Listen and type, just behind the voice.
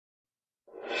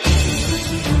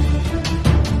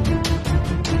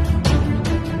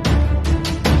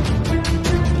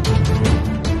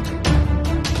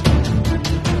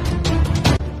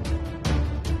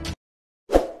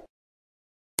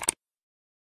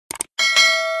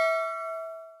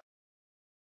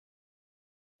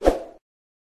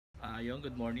Yung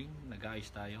good morning, nag-aayos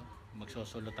tayo.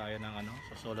 Magsosolo tayo ng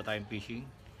sosolo tayong fishing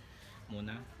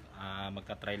muna.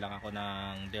 Magta-try lang ako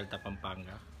ng Delta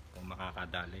Pampanga kung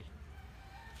makakadali.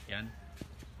 Yan.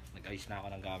 Nag-ayos na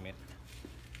ako ng gamit.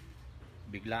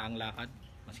 Bigla ang lakad,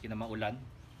 maski na maulan.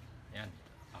 Yan,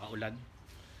 makaulan.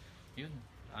 Yun.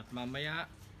 At mamaya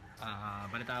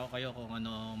balita ko kayo kung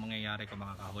ano mangyayari kung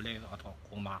makakahuli at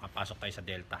kung makakapasok tayo sa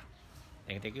Delta.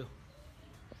 Thank you.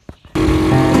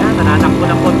 Nananakbo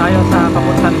lang po tayo sa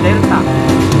papuntang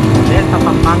Delta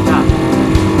Pampanga.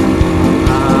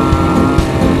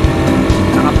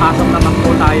 Nakapasok naman po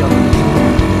tayo.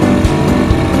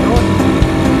 Yun.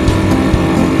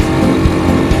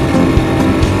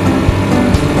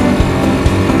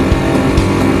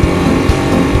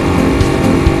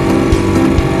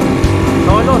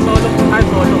 Solo po tayo,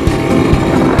 solo.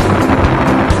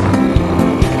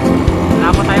 Wala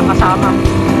po tayong kasama.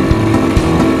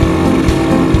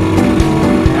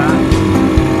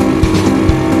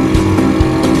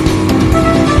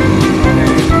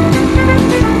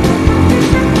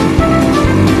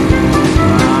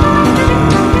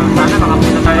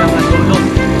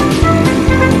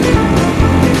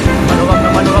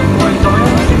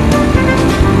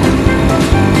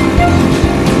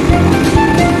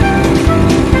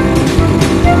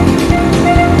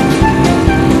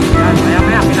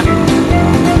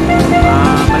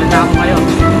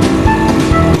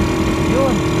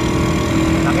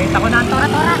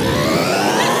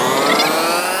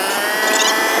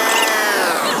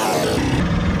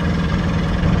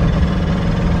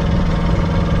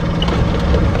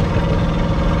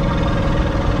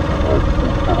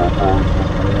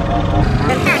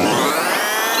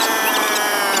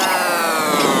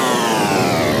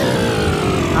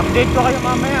 Update ko kayo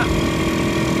mamaya.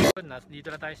 Dito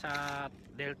na tayo sa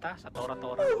Delta, sa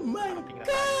TORA-TORA. Oh my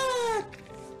God!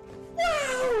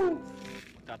 Wow!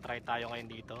 Magta-try tayo ngayon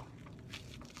dito.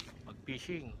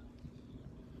 Mag-fishing.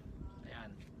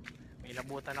 Ayan. May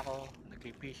labutan ako,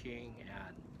 nag-fishing.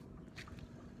 Ayan.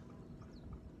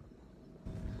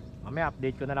 Mamaya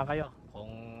update ko na lang kayo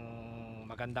kung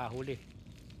maganda huli.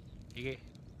 Sige.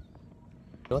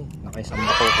 Doon, nakaisang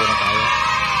bakoko na tayo.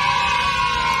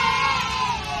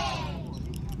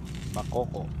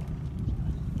 Bakoko.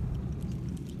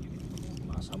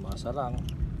 Masa-masa lang.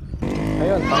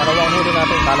 Ayun, pangalawang huli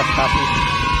natin, talas-tasin.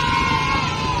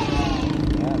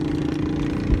 Ayan.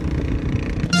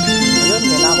 Ayun,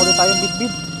 may nakuli tayong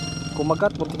bidbid.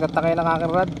 Kumagat, munting katangay ng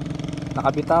aking rad.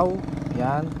 Nakabitaw.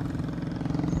 Ayan.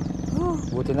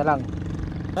 Buti na lang.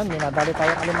 Ayan, may nadali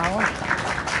tayong alimango.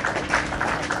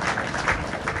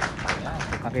 Ayan,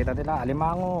 nakita nila,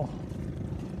 alimango.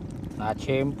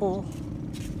 Na-tsempo.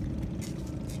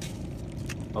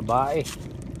 Babae.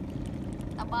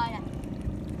 Tabayan.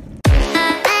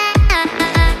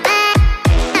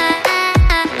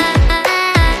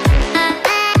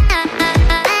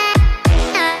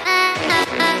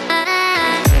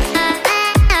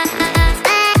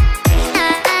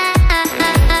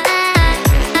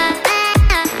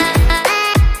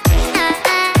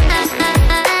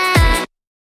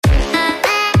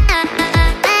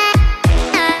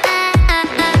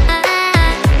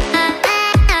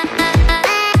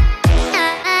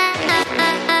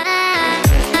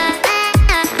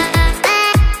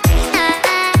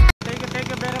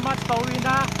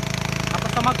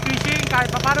 Mag-fishing kahit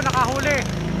pa paano nakahuli.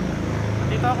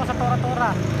 Dito ako sa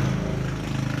TORA-TORA.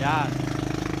 Yan.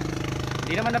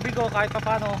 Hindi naman nabigo kahit pa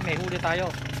paano may huli tayo.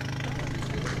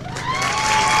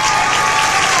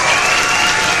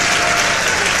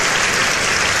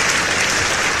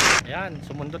 Ayan,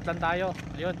 sumundot lang tayo.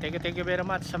 Ayun, thank you very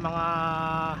much sa mga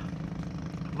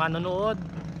manonood.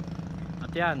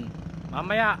 At yan,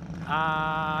 mamaya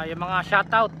yung mga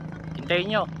shoutout, hintayin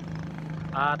nyo.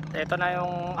 At ito na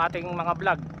yung ating mga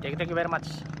vlog. Thank you very much.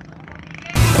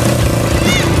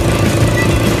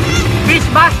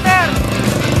 FISHBUSTER!